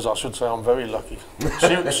 I suppose I should say I'm very lucky.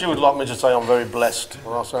 She would like me to say I'm very blessed, and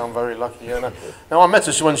I'll say I'm very lucky. Yeah. Now I met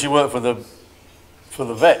her when she worked for the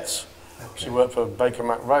vets. Okay. She worked for Baker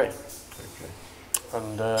McRae. Okay.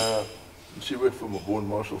 And she worked for Bourne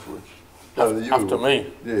Marshall for it. After me.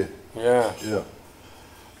 Yeah. Yeah. Yeah.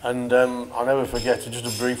 And I'll never forget,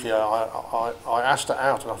 just briefly, I asked her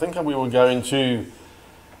out, and I think we were going to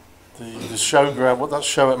the showground, that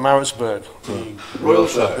show at Maritzburg? The Royal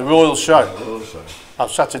Show. The Royal Show. The Royal Show. I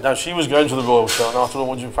sat it down. She was going to the Royal Show, and I thought,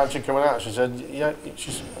 would you fancy coming out? She said, yeah.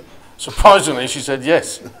 Surprisingly, she said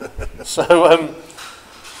yes. So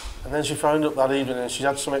And then she phoned up that evening and she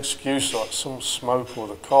had some excuse, like some smoke or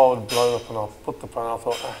the car had blown up, and I put the phone. I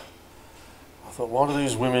thought, why do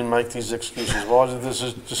these women make these excuses? Why did this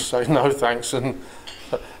just say no thanks? And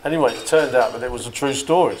anyway, it turned out that it was a true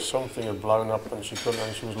story. Something had blown up and she couldn't,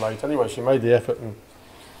 and she was late. Anyway, she made the effort and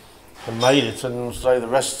made it, and say the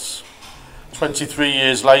rest's 23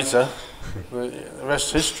 years later. The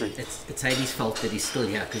rest's history. It's Amy's fault that he's still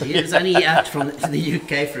here, because he was only out from the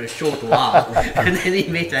UK for a short while, and then he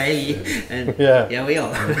met Amy, and here we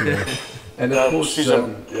are. And of course, she's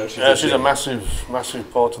a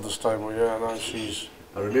massive part of the stable. Yeah, no, she's.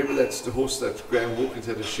 I remember that's the horse that Graham Hawkins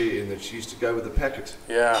had a share in, that she used to go with the packet.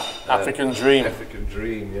 Yeah, African Dream. African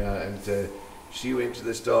Dream, yeah, and she went to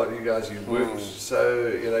the start. You guys, you worked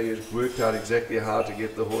you worked out exactly how to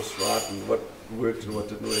get the horse right and what worked and what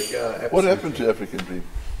didn't work. Yeah, what happened to African Dream?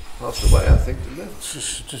 Passed away, I think, didn't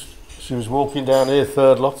it? She was walking down here,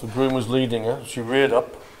 third lot. The groom was leading her. She reared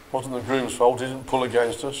up. Wasn't the groom's fault. He didn't pull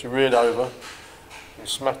against her. She reared over and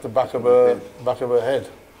smacked the back of her head.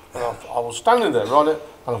 And I was standing there, right,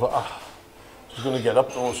 and I thought, she's going to get up.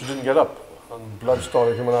 Well, she didn't get up, and blood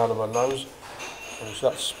started coming out of her nose. And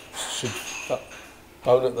that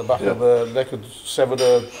bone at the back of her neck had severed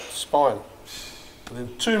her spine.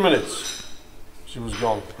 Within 2 minutes. She was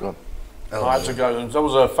gone. I had to go, and that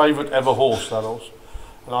was her favourite ever horse, that horse.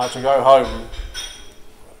 And I had to go home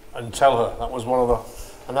and tell her. That was one of the,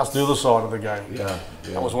 and that's the other side of the game. Yeah.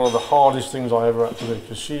 That was one of the hardest things I ever had to do,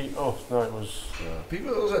 because it was.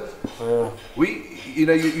 People also,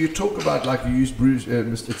 you talk about, like, you use Bruce, it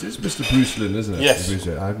is Mr. Bruce Lynn, isn't it? Yes. Bruce,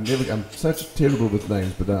 I'm such terrible with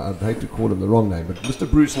names, but I'd hate to call him the wrong name. But Mr.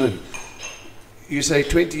 Bruce Lynn, you say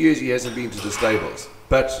 20 years he hasn't been to the stables,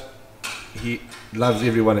 but he loves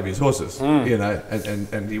every one of his horses,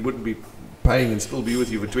 and he wouldn't be paying and still be with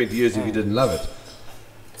you for 20 years if he didn't love it.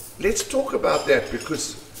 Let's talk about that,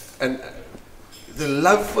 because the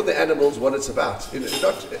love for the animals, what it's about.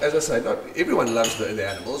 Not, as I say, not everyone loves the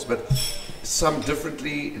animals, but some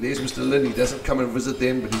differently. There's Mr. Lynn, he doesn't come and visit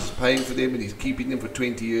them, but he's paying for them and he's keeping them for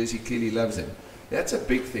 20 years. He clearly loves them. That's a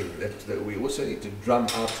big thing that we also need to drum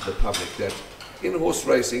out to the public, that in horse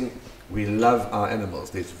racing, we love our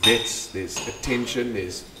animals. There's vets, there's attention,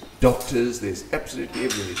 there's doctors, there's absolutely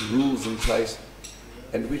everything. There's rules in place.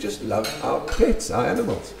 And we just love our pets, our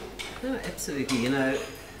animals. No, absolutely,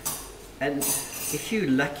 and if you're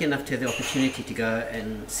lucky enough to have the opportunity to go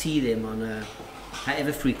and see them on a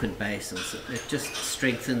however frequent basis, it just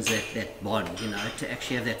strengthens that bond, to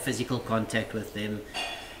actually have that physical contact with them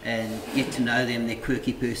and get to know them, their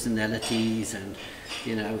quirky personalities, and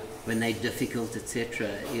when they're difficult, etc.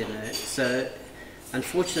 So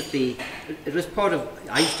unfortunately, it was part of.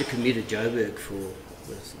 I used to commute to Joburg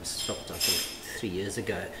I stopped I think 3 years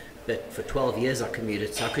ago, but for 12 years I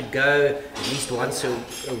commuted, so I could go at least once a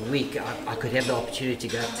week. I could have the opportunity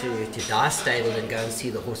to go to Dye Stable and go and see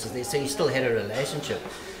the horses there. So you still had a relationship.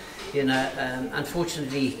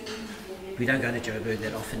 Unfortunately, we don't go to Joburg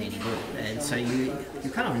that often anymore, and so you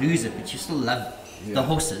kind of lose it, but you still love the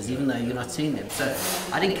horses, even though you're not seeing them. So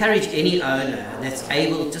I'd encourage any owner that's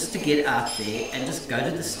able just to get out there and just go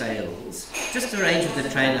to the stables, just arrange with the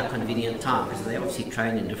trainer a convenient time, because they obviously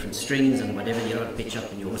train in different strings and whatever. You don't pitch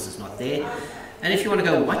up and your horse is not there. And if you want to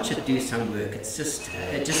go watch it do some work, it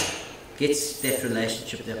just gets that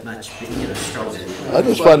relationship that much stronger. I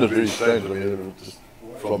just find it very strange. Just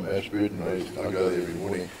from Ashburton, I go there every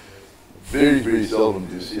morning. Very, very seldom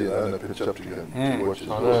do you see an owner pitch up to go and watch his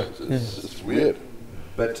horse. It's weird.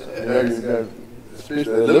 But especially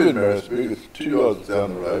they live in Maritzburg, it's 2 yards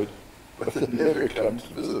down the road, but they never come to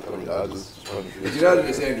visit. I just find it very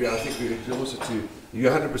strange. Andrew, I think we could also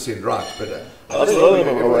you're 100% right, but I don't know if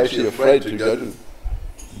I'm actually afraid to go to.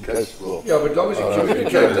 Yeah, but as long as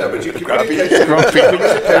you communicate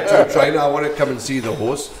to a trainer, I want to come and see the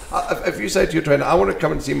horse. If you say to your trainer, I want to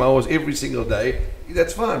come and see my horse every single day,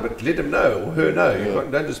 that's fine, but let him know, or her know.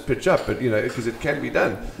 You don't just pitch up, but because it can be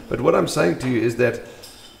done. But what I'm saying to you is that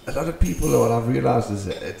a lot of people, what I've realised is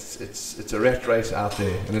that it's a rat race out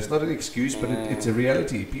there, and it's not an excuse, but it's a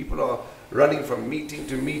reality. People are running from meeting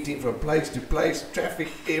to meeting, from place to place, traffic,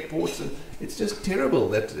 airports, and it's just terrible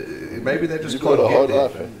that maybe they just can't get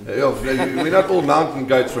there. We're not all mountain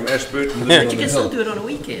goats from Ashburton. But you can still do it on a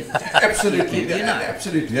weekend. Absolutely,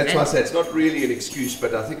 absolutely. That's why I say it's not really an excuse,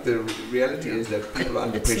 but I think the reality is that people are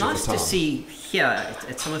under pressure for time. It's nice to see here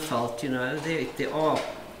at Summerfeld, there are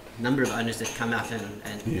a number of owners that come out and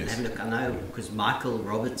have a look. I know because Michael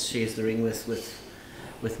Roberts shares the ring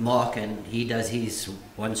with Mark, and he does his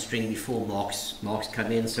one string before Mark's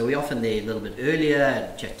come in, so we're often there a little bit earlier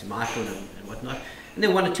and chat to Michael and whatnot. And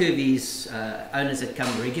there are 1 or 2 of these owners that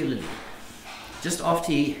come regularly, just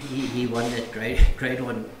after he won that grade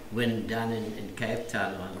 1 win down in Cape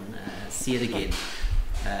Town on See It Again,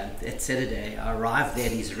 that Saturday, I arrived there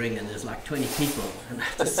at his ring and there's like 20 people, and I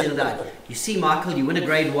just said that, you see, Michael, you win a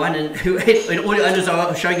grade 1 and all the owners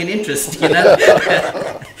are showing an interest, you know.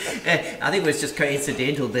 I think it was just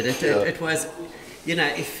coincidental, but it was, you know,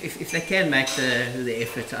 if they can make the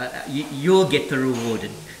effort, you'll get the reward.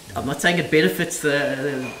 And I'm not saying it benefits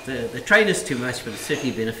the trainers too much, but it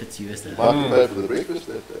certainly benefits you as the. Michael paid for the breakfast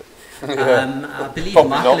that day. I believe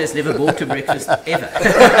Michael has never bought a breakfast ever.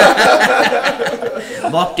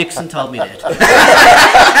 Mark Dixon told me that.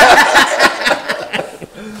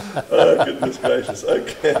 Oh, goodness gracious.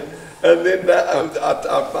 Okay. And then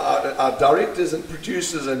our directors and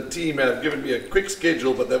producers and team have given me a quick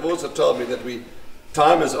schedule, but they've also told me that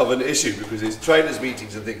time is of an issue because there's trainers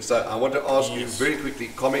meetings and things. So I want to ask you very quickly,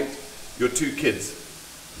 comment your 2 kids.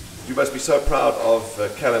 You must be so proud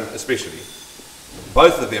of Callum especially.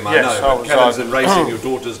 Both of them, I know, but Callum's in racing, your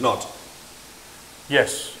daughter's not.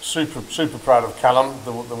 Yes, super proud of Callum,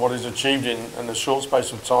 what he's achieved in a short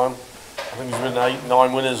space of time. I think he's been 8,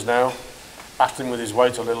 9 winners now, battling with his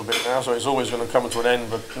weight a little bit now, so it's always going to come to an end,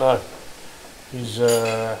 but no, he's,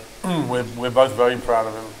 we're both very proud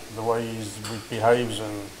of him, the way he behaves,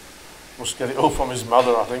 and must get it all from his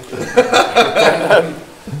mother, I think.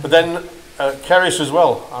 But then Keris as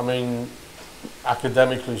well, I mean,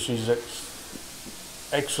 academically she's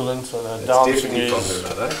excellent, and her dancing is...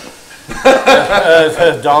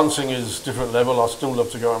 her dancing is different level. I still love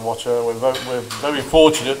to go and watch her. We're very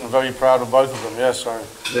fortunate and very proud of both of them. Yes,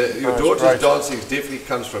 your daughter's dancing definitely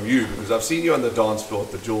comes from you, because I've seen you on the dance floor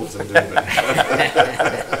at the Jaws and Durban.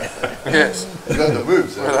 Yes, you got the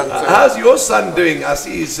moves. How's your son doing? I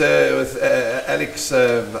see he's with Alex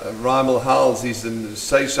Rymel Howells. He's in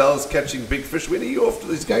Seychelles catching big fish. When are you off?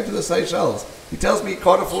 He's going to the Seychelles. He tells me he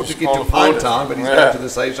can't afford to get to Pine Town, but he's going to the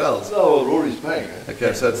Seychelles. No, well, Rory's paying.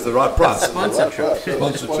 Okay, so it's the right price. Sponsor trip.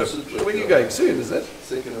 Sponsor trip. When are you going? Soon, is it?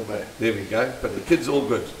 2nd of May. There we go. But the kid's all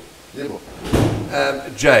good. Yeah.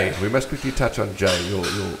 Jay, we must quickly touch on Jay, your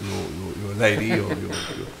lady.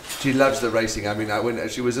 She loves the racing. I mean, when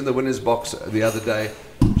she was in the winner's box the other day,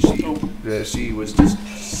 she was just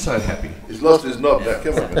so happy. He's lost his knob now.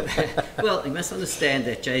 Come on, man. Well, you must understand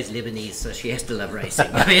that Jay's Lebanese, so she has to love racing.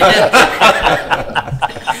 I mean,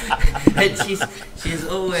 and she's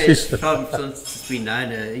always, since we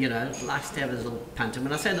known her, you know, likes to have a little punt. And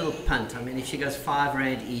when I say a little punt, I mean if she goes 5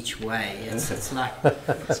 rand each way, it's like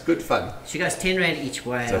it's good fun. She goes 10 rand each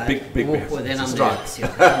way. It's a big more than I'm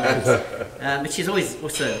but she's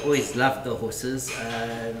always loved the horses.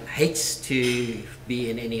 Hates to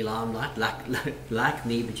be in any limelight, like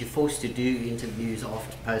me, but you're forced to do interviews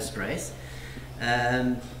after post race.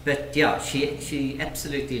 But yeah, she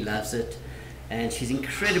absolutely loves it. And she's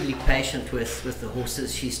incredibly patient with the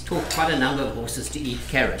horses. She's taught quite a number of horses to eat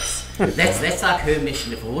carrots. That's like her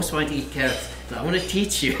mission. If a horse won't eat carrots, I want to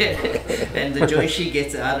teach you. And the joy she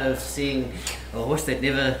gets out of seeing a horse that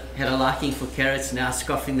never had a liking for carrots now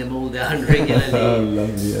scoffing them all down regularly. Oh,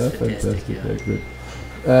 lovely. Yeah, fantastic. Yeah,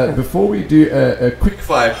 good. Before we do quick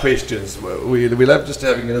fire questions, we love just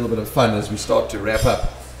having a little bit of fun as we start to wrap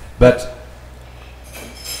up. But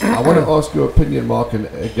I want to ask your opinion, Mark, and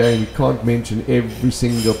again, we can't mention every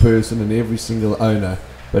single person and every single owner,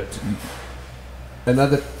 but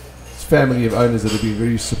another family of owners that have been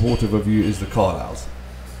very supportive of you is the Carlisles.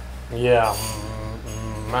 Yeah,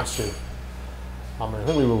 massive. I mean, I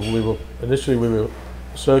think we were initially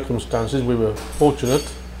circumstances, we were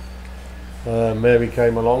fortunate. Mary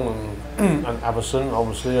came along and Avison,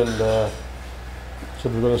 obviously, and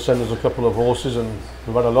said we're going to send us a couple of horses, and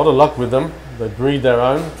we've had a lot of luck with them. They breed their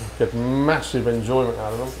own, get massive enjoyment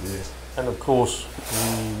out of them. Yes. And of course,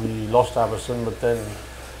 we lost Avison, but then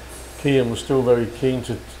Kian was still very keen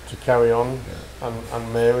to carry on,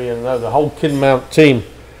 and Mary, and the whole Kinmount team.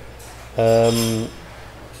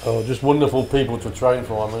 Just wonderful people to train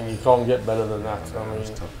for. I mean, you can't get better than that. I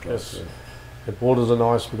mean, yes, the borders are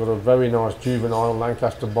nice. We've got a very nice juvenile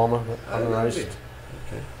Lancaster bomber unraced.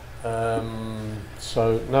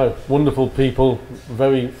 So no, wonderful people,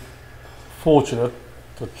 very fortunate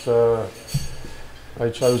that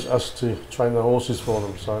they chose us to train the horses for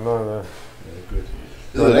them. So no, they're good.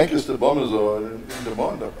 The Lancaster bombers are in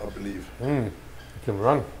demand, I believe. They can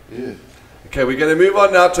run. Yeah. Okay, we're going to move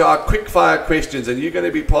on now to our quick fire questions, and you're going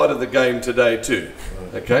to be part of the game today too.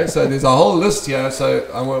 Okay, so there's a whole list here. So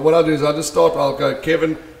what I'll do is I'll just start. I'll go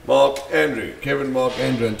Kevin, Mark, Andrew, Kevin, Mark,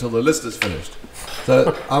 Andrew until the list is finished.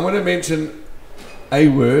 So I'm going to mention a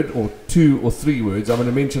word or 2 or 3 words. I'm going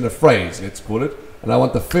to mention a phrase, let's call it, and I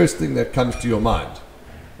want the first thing that comes to your mind.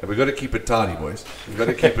 And we've got to keep it tidy, boys. We've got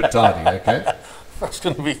to keep it tidy, okay? That's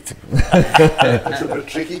going to be. It's a bit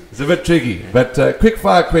tricky. It's a bit tricky. But quick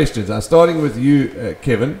fire questions. I'm starting with you,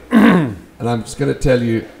 Kevin. And I'm just going to tell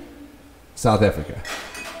you South Africa.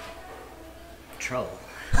 Trouble.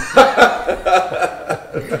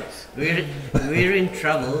 we're in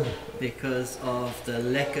trouble because of the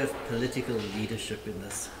lack of political leadership in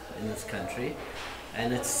this country,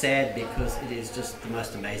 and it's sad because it is just the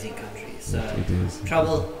most amazing country. So it is.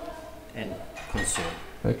 Trouble and concern.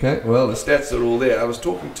 Okay, well, the stats are all there. I was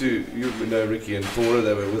talking to, you know, Ricky and Thora,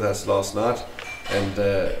 they were with us last night, and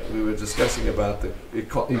we were discussing about the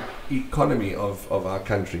economy of our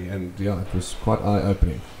country, and yeah, it was quite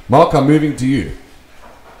eye-opening. Mark, I'm moving to you.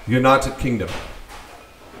 United Kingdom.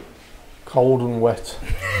 Cold and wet.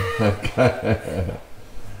 Okay.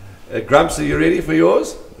 Grumps, are you ready for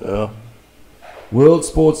yours? Yeah. World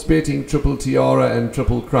Sports Betting, Triple Tiara and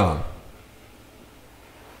Triple Crown.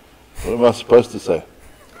 What am I supposed to say?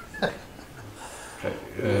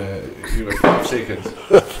 You have 5 seconds.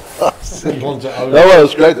 No,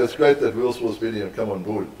 it's great. It's great that World Sports Betting have come on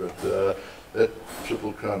board, but that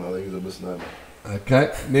Triple Crown, I think, is a misnomer.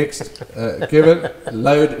 Okay, next. Kevin,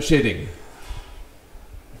 load shedding.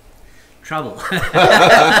 Trouble.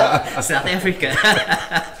 South Africa.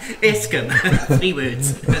 Eskom. 3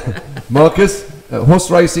 words. Marcus, horse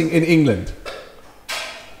racing in England.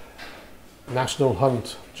 National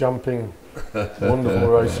hunt, jumping, wonderful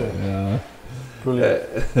racing. Yeah.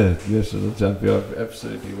 Brilliant. National champion,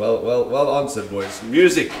 absolutely. Well answered, boys.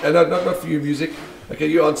 Music. No, not for you, music. Okay,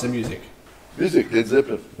 you answer music. Music, Led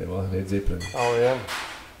Zeppelin. Yeah, well, Led Zeppelin. Oh, yeah.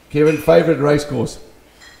 Kevin, favourite race course?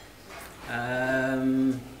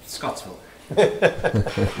 Scottsville.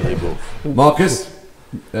 Marcus,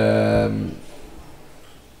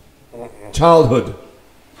 childhood.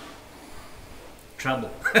 Trouble.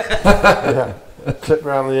 Clip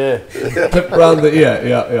round the ear. Tip round the ear.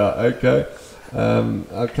 Yeah, okay.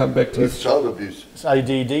 I'll come back to you. It's child abuse. It's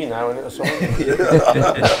ADD now, isn't it, or something?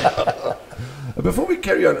 Before we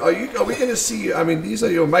carry on, are we going to see you? I mean, these are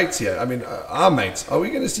your mates here. I mean, our mates. Are we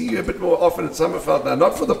going to see you a bit more often at Summerfeld now?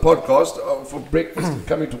 Not for the podcast, for breakfast,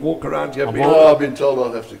 coming to walk around here. I've been told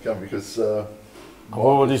I'll have to come because... I've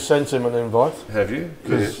already sent him an invite. Have you?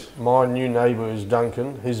 Because my new neighbour is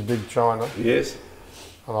Duncan, he's big China. Yes.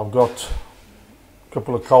 And I've got a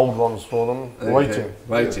couple of cold ones for them, Okay.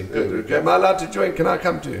 Waiting. Good. Okay. Am I allowed to join? Can I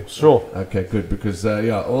come too? Sure. Okay, good. Because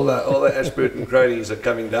all the Ashburton cronies are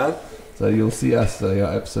coming down, so you'll see us. Yeah,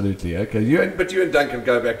 absolutely. Okay. But you and Duncan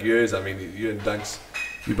go back years. I mean, you and Dunks,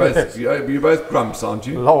 you both you're both grumps, aren't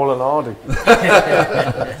you? Lowell and Hardy.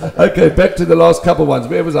 Okay. Back to the last couple ones.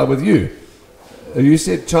 Where was I with you? You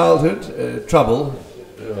said childhood trouble.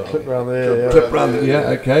 Clip round the ear. Yeah. Clip round the ear.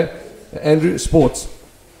 Okay. Andrew, sports.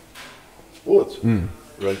 Sports?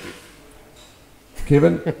 Rugby.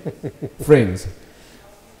 Kevin, friends.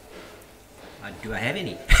 Do I have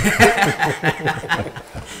any?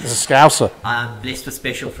 He's a scouser. I'm blessed with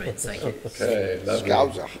special friends, thank you. Okay, lovely.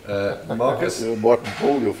 Scouser. Marcus, Martin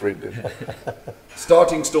Paul, your friend. Then.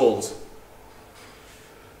 starting stalls.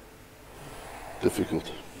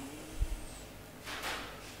 Difficult.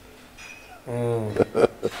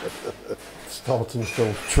 Starting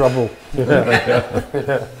still. Trouble.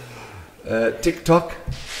 TikTok.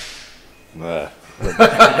 Nah.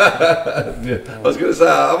 Yeah. I was going to say,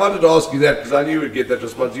 I wanted to ask you that because I knew you would get that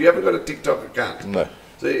response. You haven't got a TikTok account? No.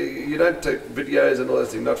 So you don't take videos and all that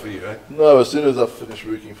thing, not for you, eh? No, as soon as I finish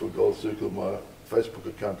working for Gold Circle, my Facebook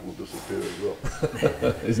account will disappear as well.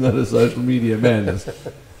 He's not a social media man. It's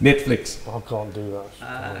Netflix. I can't do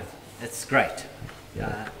that. It's great.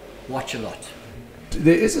 Watch a lot.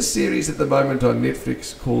 There is a series at the moment on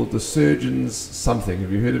Netflix called The Surgeon's Something.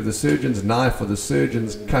 Have you heard of The Surgeon's Knife or The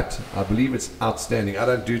Surgeon's Cut? I believe it's outstanding. I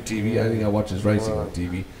don't do TV. I think I watch his racing on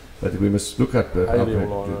TV. But we must look at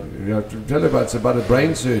Tell about it's about a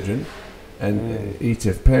brain surgeon, and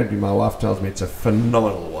apparently my wife tells me it's a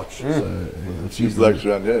phenomenal watch. So, She's blokes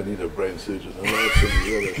around here need a brain surgeon.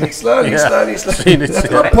 slowly.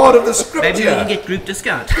 It's not part of the script. Maybe we here. can get group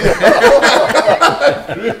discount.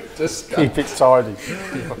 Keep it tidy.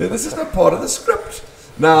 Yeah, this is not part of the script.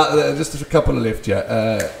 Now, just a couple of left here.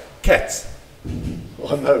 Cats.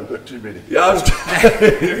 Oh no, we've got too many. Yeah, I was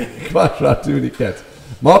quite right. Too many cats.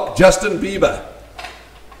 Mark, Justin Bieber.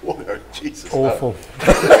 Oh, Jesus. Awful.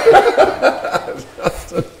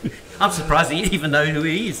 I'm surprised you even know who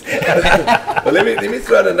he is. Well, let me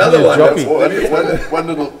throw in another one. One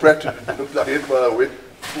little brat looked like him while I went.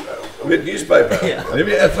 With newspaper. Yeah. Let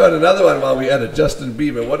me throw in another one while we at it. Justin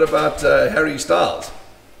Bieber. What about Harry Styles?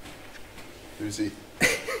 Who's he?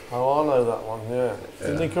 Oh, I know that one, yeah.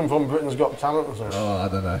 Didn't he come from Britain's Got Talent or something? Oh, I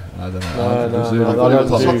don't know. No, I don't do.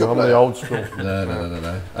 I'm the old school.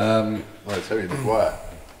 No. Oh, it's Harry Maguire.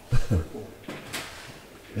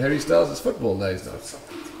 Harry Styles is football days now.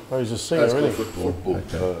 Oh, he's a singer, That's isn't called he?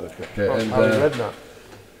 football. Okay, Oh, and Harry Redknapp.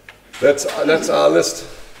 that's our list.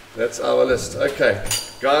 That's our list. Okay,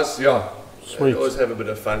 guys, yeah. Sweet. Always have a bit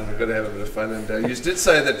of fun. We've got to have a bit of fun. And you did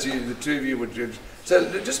say that the two of you would judge.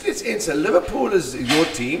 So just let's answer. Liverpool is your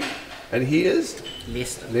team, and he is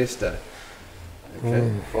Leicester.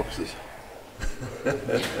 Okay. Foxes.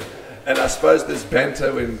 And I suppose there's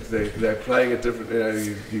banter when they're playing a different.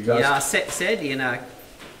 You guys. Yeah, sadly, a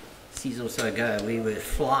season or so ago, we were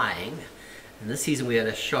flying, and this season we had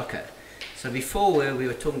a shocker. So before we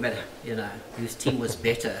were talking about, whose team was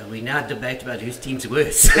better, we now debate about whose team's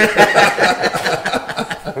worse.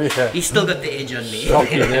 He's still got the edge on me.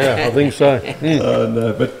 Yeah, I think so.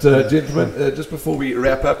 No, but gentlemen, just before we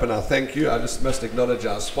wrap up, and I thank you, I just must acknowledge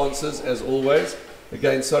our sponsors as always.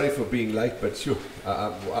 Again, sorry for being late, but sure,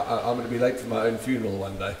 I'm going to be late for my own funeral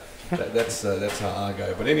one day. That's how I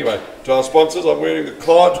go. But anyway, to our sponsors, I'm wearing the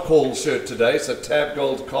Card Call shirt today, so Tab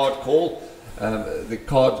Gold Card Call. The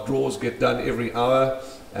card draws get done every hour,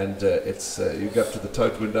 and you go up to the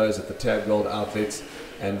tote windows at the Tab Gold outlets,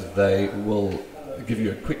 and they will give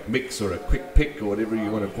you a quick mix or a quick pick or whatever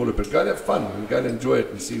you want to call it. But go and have fun and go and enjoy it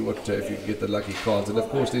and see what if you can get the lucky cards. And of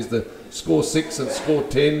course, there's the Score 6 and Score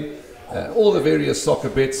 10. All the various soccer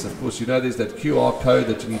bets. Of course, there's that QR code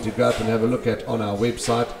that you need to go up and have a look at on our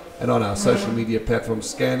website and on our social media platforms.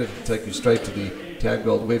 Scan it, it'll take you straight to the Tab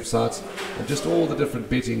Gold websites and just all the different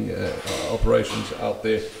betting operations out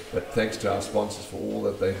there. But thanks to our sponsors for all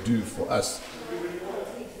that they do for us.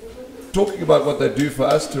 Talking about what they do for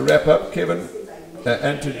us, to wrap up, Kevin,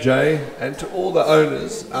 and to Jay, and to all the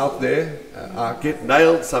owners out there, I get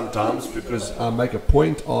nailed sometimes because I make a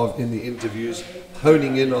point of, in the interviews,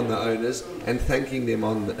 honing in on the owners and thanking them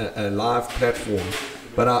on a live platform.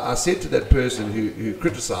 But I said to that person who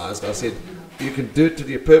criticised, I said, you can do it to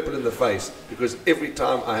the purple in the face, because every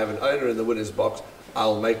time I have an owner in the winner's box,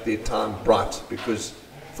 I'll make their time bright. Because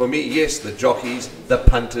for me, yes, the jockeys, the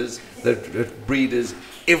punters, the breeders,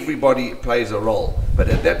 everybody plays a role. But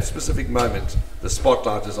at that specific moment, the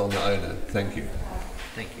spotlight is on the owner. Thank you.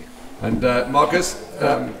 Thank you. And Marcus,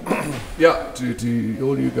 to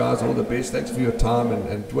all you guys, all the best. Thanks for your time,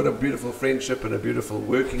 and what a beautiful friendship and a beautiful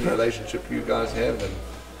working relationship you guys have. And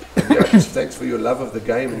just thanks for your love of the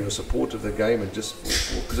game and your support of the game, and just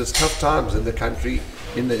because it's tough times in the country,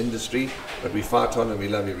 in the industry, but we fight on and we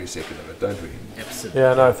love every second of it, don't we? Absolutely.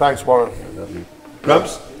 Yeah, no, thanks, Warren. Lovely.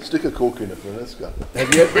 Grumps, Stick a cork in it, man. Let's go.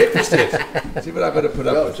 have you had breakfast yet? See what I've got to put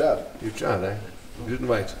up Yeah, with. You've tried, eh? You didn't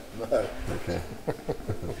wait. No. Okay.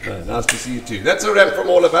 No, nice to see you too. That's a wrap from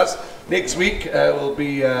all of us. Next week will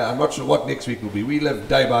be, I'm not sure what next week will be. We live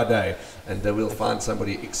day by day, and we'll find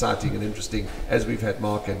somebody exciting and interesting, as we've had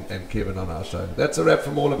Mark and Kevin on our show. That's a wrap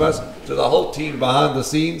from all of us. To the whole team behind the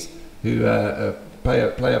scenes who play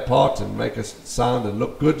a part and make us sound and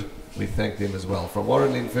look good, we thank them as well. From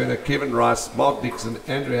Warren Linferner, Kevin Rice, Mark Dixon,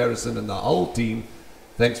 Andrew Harrison, and the whole team,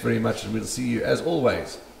 thanks very much, and we'll see you as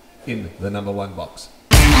always in the number one box.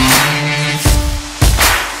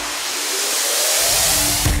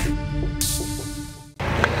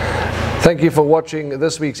 Thank you for watching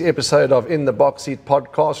this week's episode of In the Box Seat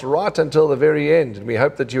podcast right until the very end. And we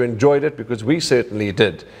hope that you enjoyed it, because we certainly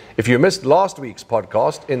did. If you missed last week's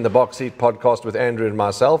podcast, In the Box Seat podcast with Andrew and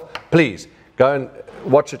myself, please go and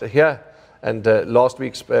watch it here. And last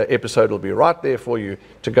week's episode will be right there for you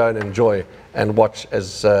to go and enjoy and watch,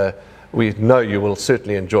 as we know you will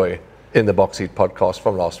certainly enjoy In the Box Seat podcast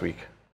from last week.